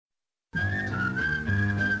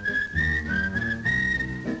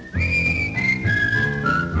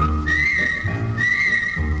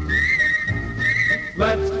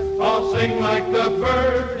sing like the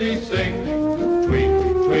birdies sing. Tweet,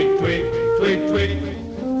 tweet, tweet, tweet, tweet.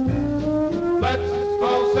 Let's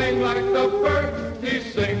all sing like the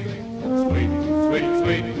birdies sing. Sweet, sweet,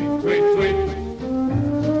 sweet, sweet, sweet.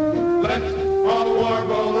 Let's all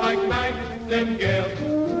warble like nightingales.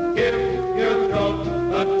 Give your throat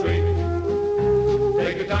a treat.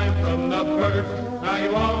 Take a time from the first. Now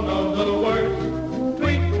you all know the words.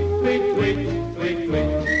 Tweet, tweet, tweet, tweet,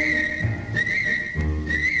 tweet.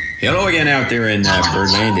 Hello again out there in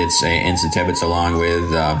Birdland. It's Ensign Tibbetts along with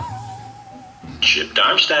Chip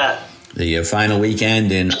Darmstadt. The final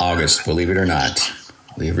weekend in August, believe it or not.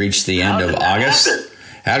 We've reached the end of August.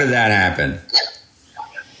 How did that happen?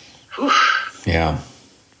 Whew. Yeah.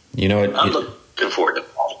 You know what? I'm looking forward to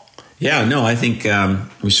fall. Yeah, no, I think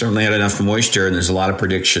we certainly had enough moisture, and there's a lot of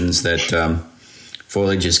predictions that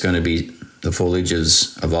foliage is going to be the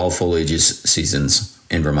foliages of all foliages seasons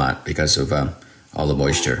in Vermont because of all the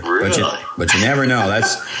moisture. Really? But you never know.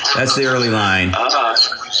 That's the early line. All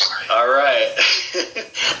right.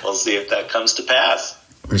 We'll see if that comes to pass.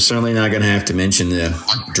 We're certainly not going to have to mention the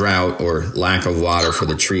drought or lack of water for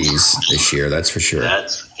the trees this year. That's for sure.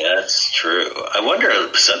 That's true. I wonder,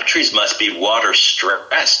 some trees must be water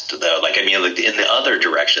stressed, though. Like in the other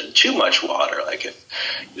direction, too much water. Like if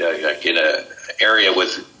like in an area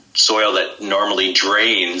with soil that normally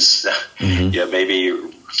drains, maybe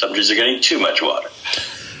some trees are getting too much water.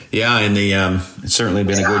 Yeah, and it's certainly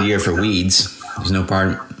been a good year for weeds. There's no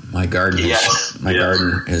part. My garden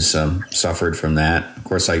has suffered from that. Of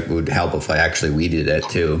course, it would help if I actually weeded it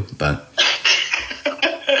too, but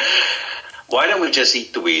why don't we just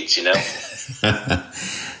eat the weeds?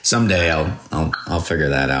 Someday I'll figure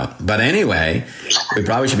that out. But anyway, we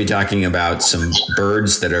probably should be talking about some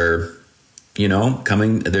birds that are,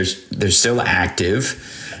 coming. They're still active,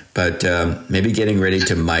 but maybe getting ready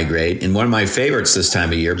to migrate. And one of my favorites this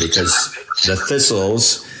time of year, because the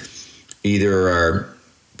thistles either are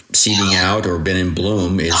seeding out or been in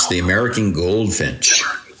bloom, is the American goldfinch.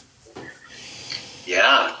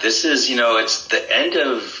 Yeah, this is, it's the end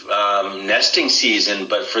of nesting season,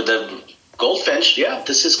 but for the goldfinch,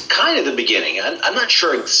 this is kind of the beginning. I'm not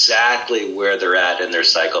sure exactly where they're at in their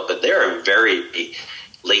cycle, but they're a very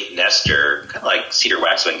late nester, kind of like cedar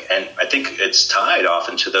waxwing, and I think it's tied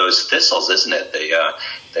often to those thistles, isn't it?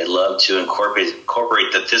 They love to incorporate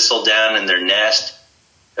the thistle down in their nest.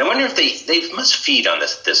 I wonder if they must feed on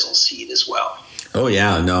this thistle seed as well. Oh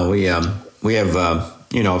yeah, no, we have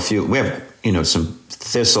some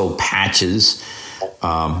thistle patches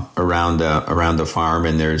around the farm,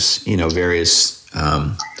 and there's various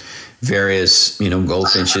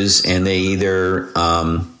goldfinches, and they either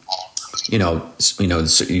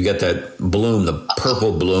so you get that bloom, the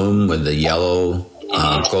purple bloom with the yellow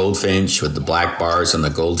goldfinch with the black bars on the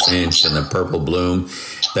goldfinch and the purple bloom.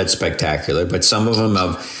 That's spectacular. But some of them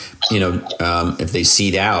have, if they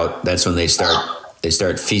seed out, that's when they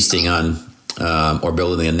start feasting on or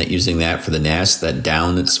building and using that for the nest. That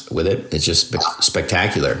down that's with it, it's just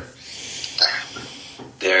spectacular.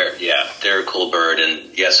 They're a cool bird, and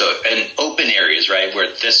open areas, right, where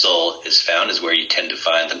thistle is found is where you tend to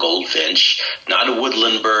find the goldfinch. Not a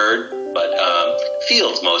woodland bird, but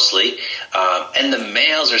fields mostly, and the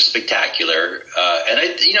males are spectacular. And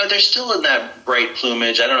they're still in that bright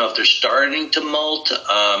plumage. I don't know if they're starting to molt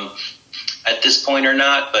at this point or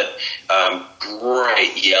not, but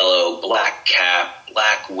bright yellow, black cap,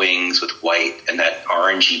 black wings with white, and that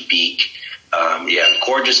orangey beak.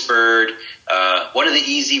 Gorgeous bird. One of the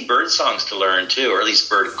easy bird songs to learn too, or at least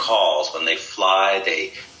bird calls. When they fly,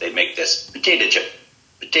 they make this potato chip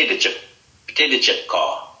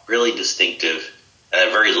call. Really distinctive,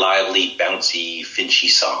 very lively, bouncy, finchy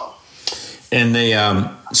song. And they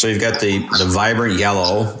so you've got the vibrant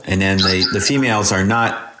yellow, and then the females are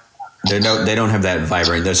not. They don't have that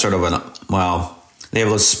vibrant. They're sort of they have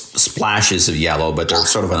those splashes of yellow, but they're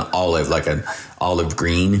sort of an olive, like an olive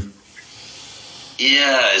green.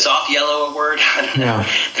 Yeah, is off yellow a word? I don't know. Yeah.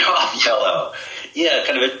 They're off yellow. Yeah,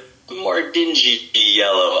 kind of a more dingy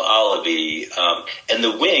yellow, olivey. And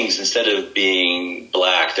the wings, instead of being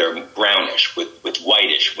black, they're brownish with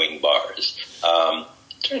whitish wing bars. I'm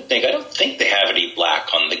trying to think. I don't think they have any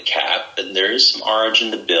black on the cap, and there's some orange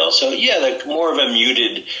in the bill. So, like more of a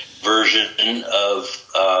muted version of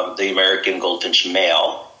the American goldfinch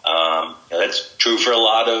male. That's true for a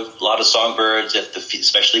lot of songbirds.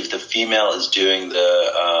 Especially if the female is doing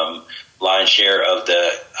the lion's share of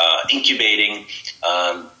the incubating,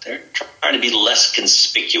 they're trying to be less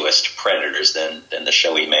conspicuous to predators than the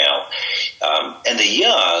showy male. And the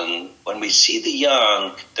young, when we see the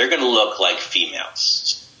young, they're going to look like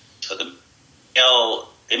females. So the male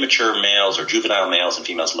immature males or juvenile males and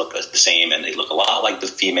females look the same, and they look a lot like the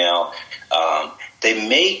female. They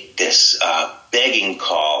make this begging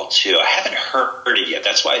call too. I haven't heard it yet.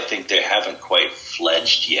 That's why I think they haven't quite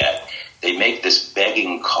fledged yet. They make this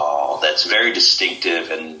begging call that's very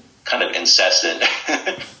distinctive and kind of incessant.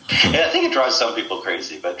 And I think it drives some people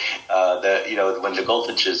crazy. But when the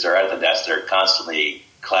goldfinches are out of the nest, they're constantly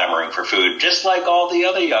clamoring for food, just like all the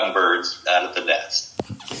other young birds out of the nest.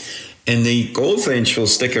 And the goldfinch will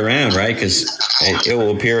stick around, right? Because it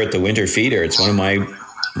will appear at the winter feeder. It's one of my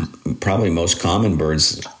probably most common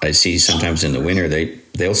birds I see sometimes in the winter.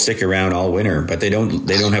 They'll stick around all winter, but they don't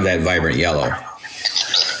have that vibrant yellow.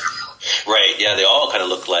 Right. Yeah, they all kind of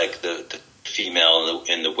look like the female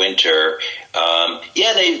in the winter.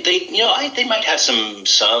 They might have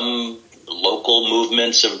some local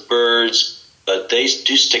movements of birds, but they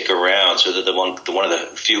do stick around. So they're one of the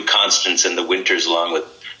few constants in the winters, along with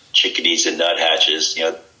chickadees and nuthatches.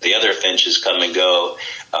 The other finches come and go,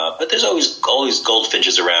 but there's always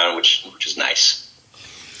goldfinches around, which is nice.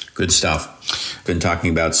 Good stuff. Been talking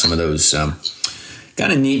about some of those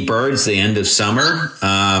kind of neat birds. The end of summer.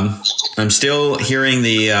 I'm still hearing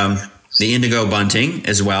the indigo bunting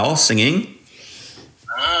as well, singing.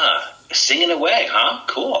 Singing away, huh?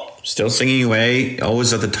 Cool. Still singing away.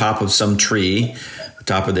 Always at the top of some tree,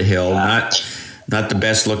 top of the hill. Not the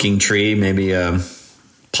best looking tree. Maybe a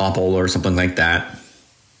popple or something like that.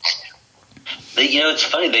 It's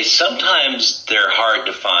funny. They're hard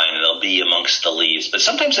to find. They'll be amongst the leaves, but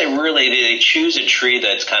sometimes they choose a tree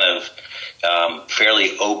that's kind of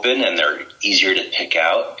fairly open, and they're easier to pick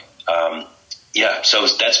out. So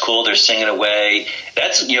that's cool. They're singing away.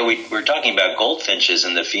 That's we're talking about goldfinches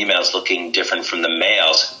and the females looking different from the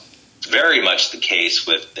males. It's very much the case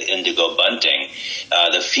with the indigo bunting.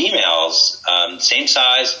 The females, same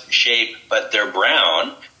size, shape, but they're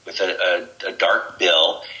brown with a dark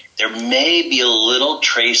bill. There may be a little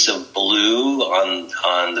trace of blue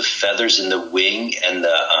on the feathers in the wing and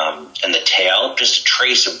the tail, just a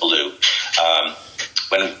trace of blue.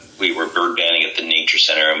 When we were bird banding at the Nature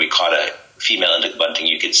Center and we caught a female indigo bunting,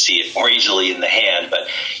 you could see it more easily in the hand. But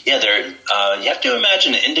yeah, you have to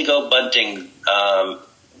imagine an indigo bunting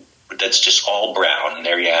that's just all brown, and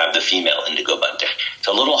there you have the female indigo bunting. It's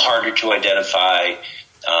a little harder to identify,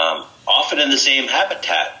 often in the same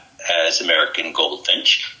habitat as American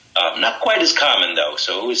goldfinch. Not quite as common, though,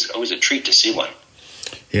 so always a treat to see one.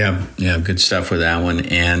 Yeah, good stuff with that one.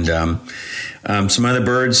 And some other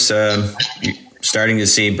birds, starting to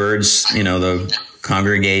see birds, the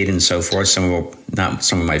congregate and so forth. Not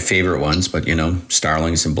some of my favorite ones, but,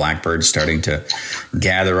 starlings and blackbirds starting to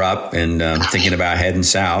gather up and thinking about heading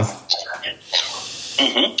south.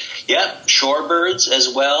 Mm-hmm. Yeah, shorebirds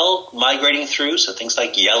as well, migrating through. So things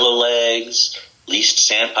like yellowlegs, least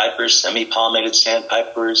sandpipers, semi-pollinated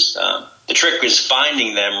sandpipers. The trick is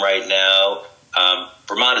finding them right now.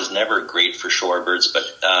 Vermont is never great for shorebirds, but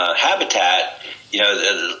habitat,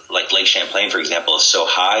 like Lake Champlain, for example, is so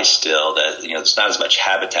high still that, there's not as much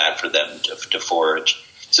habitat for them to forage.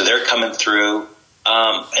 So they're coming through.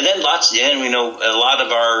 And then a lot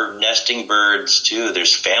of our nesting birds, too.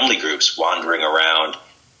 There's family groups wandering around.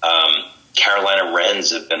 Carolina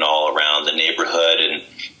wrens have been all around the neighborhood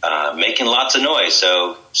and making lots of noise.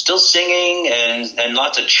 So still singing and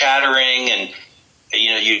lots of chattering. And,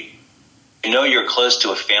 you're close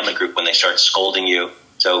to a family group when they start scolding you.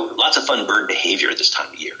 So lots of fun bird behavior this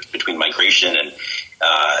time of year between migration and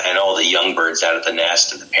all the young birds out of the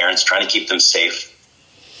nest and the parents trying to keep them safe.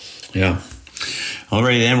 Yeah.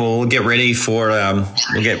 Alrighty then. Well, we'll get ready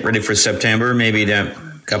for September. Maybe in a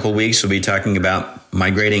couple of weeks we'll be talking about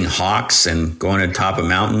migrating hawks and going to the top of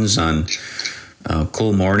mountains on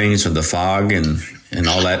cool mornings with the fog and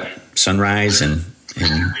all that sunrise, and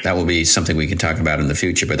that will be something we can talk about in the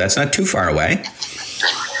future. But that's not too far away.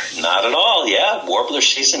 Not at all. Yeah, warbler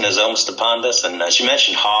season is almost upon us, and as you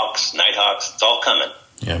mentioned, hawks, nighthawks, it's all coming.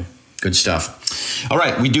 Yeah. Good stuff. All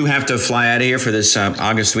right, we do have to fly out of here for this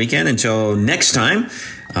August weekend. Until next time,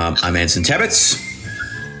 I'm Anson Tebbets.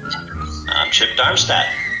 I'm Chip Darmstadt.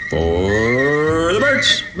 For the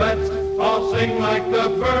birds. Let's all sing like the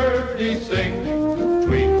birdies sing.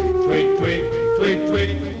 Tweet, tweet, tweet, tweet,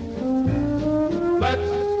 tweet.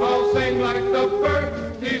 Let's all sing like the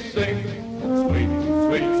birdies sing. Sweet,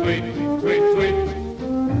 sweet, sweet, sweet, sweet.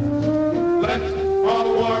 Let's all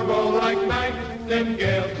warble like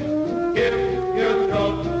nightingales. Give your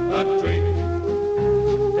throat a treat.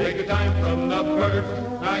 Take a time from the birds.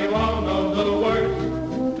 Now you all know the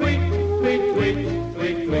words. Tweet, tweet, tweet.